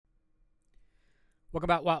Welcome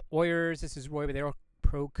back, Warriors. This is Roy with Aero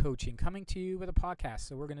Pro Coaching coming to you with a podcast.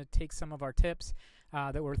 So we're going to take some of our tips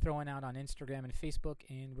that we're throwing out on Instagram and Facebook,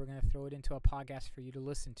 and we're going to throw it into a podcast for you to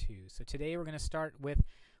listen to. So today we're going to start with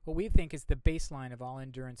what we think is the baseline of all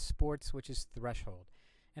endurance sports, which is threshold.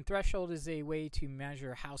 And threshold is a way to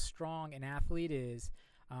measure how strong an athlete is,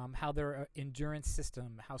 how their endurance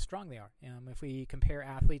system, how strong they are. If we compare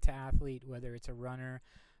athlete to athlete, whether it's a runner,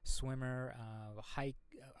 swimmer,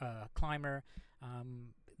 climber,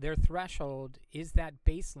 their threshold is that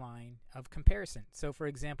baseline of comparison. So, for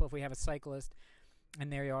example, if we have a cyclist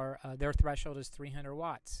and their threshold is 300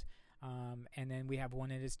 watts, and then we have one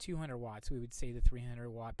that is 200 watts, we would say the 300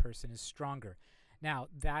 watt person is stronger. Now,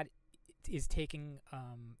 that is taking,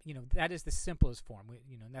 that is the simplest form.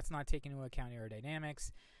 That's not taking into account aerodynamics,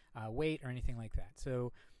 weight, or anything like that.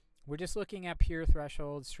 So, we're just looking at pure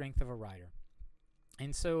threshold strength of a rider.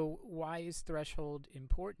 And so why is threshold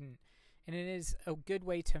important? And it is a good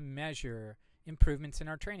way to measure improvements in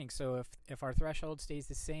our training. So if our threshold stays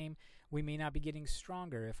the same, we may not be getting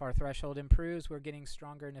stronger. If our threshold improves, we're getting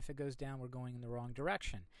stronger. And if it goes down, we're going in the wrong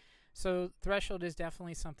direction. So threshold is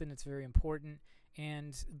definitely something that's very important.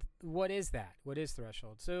 And what is that? What is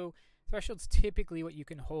threshold? So threshold's typically what you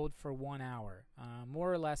can hold for 1 hour.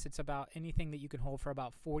 More or less, it's about anything that you can hold for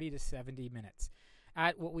about 40 to 70 minutes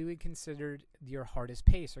at what we would consider your hardest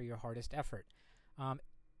pace or your hardest effort.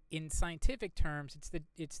 In scientific terms,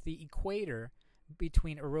 it's the equator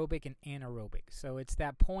between aerobic and anaerobic. So it's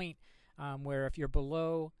that point where if you're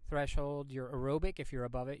below threshold, you're aerobic. If you're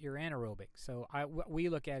above it, you're anaerobic. So we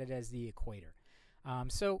look at it as the equator.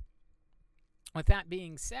 So with that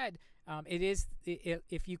being said,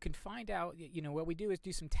 if you can find out, what we do is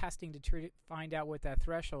do some testing to find out what that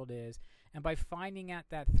threshold is. And by finding out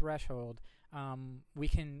that threshold, we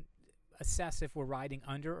can assess if we're riding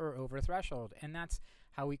under or over threshold. And that's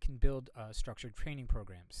how we can build a structured training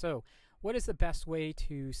program. So what is the best way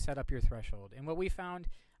to set up your threshold? And what we found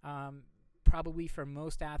probably for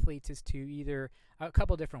most athletes is to either a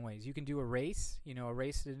couple different ways. You can do a race, a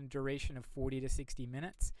race in a duration of 40 to 60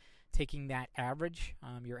 minutes, taking that average,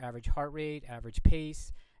 your average heart rate, average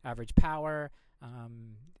pace, average power,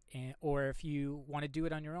 or if you want to do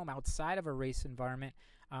it on your own outside of a race environment,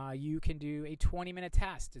 you can do a 20-minute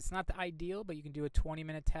test. It's not the ideal, but you can do a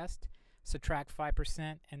 20-minute test, subtract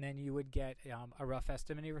 5%, and then you would get a rough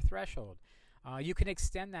estimate of your threshold. You can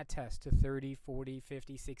extend that test to 30, 40,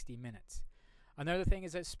 50, 60 minutes. Another thing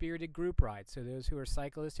is a spirited group ride. So those who are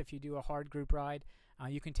cyclists, if you do a hard group ride,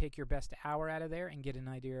 you can take your best hour out of there and get an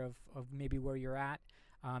idea of maybe where you're at.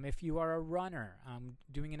 If you are a runner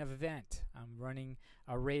doing an event, running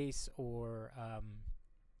a race or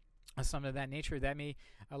something of that nature, that may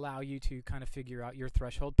allow you to kind of figure out your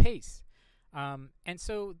threshold pace. And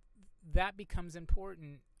so that becomes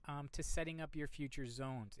important to setting up your future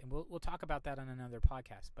zones. And we'll talk about that on another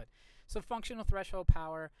podcast. But so functional threshold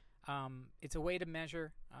power, it's a way to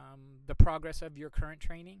measure the progress of your current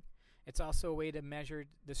training. It's also a way to measure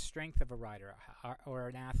the strength of a rider or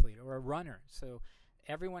an athlete or a runner. So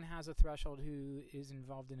everyone has a threshold who is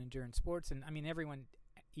involved in endurance sports. And I mean, everyone,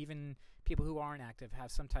 even people who aren't active, have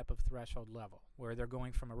some type of threshold level where they're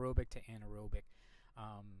going from aerobic to anaerobic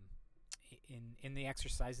in the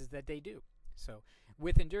exercises that they do. So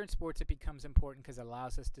with endurance sports, it becomes important because it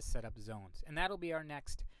allows us to set up zones. And that'll be our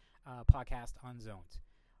next podcast on zones.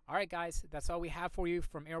 All right, guys, that's all we have for you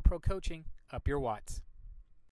from Aero Pro Coaching. Up your watts.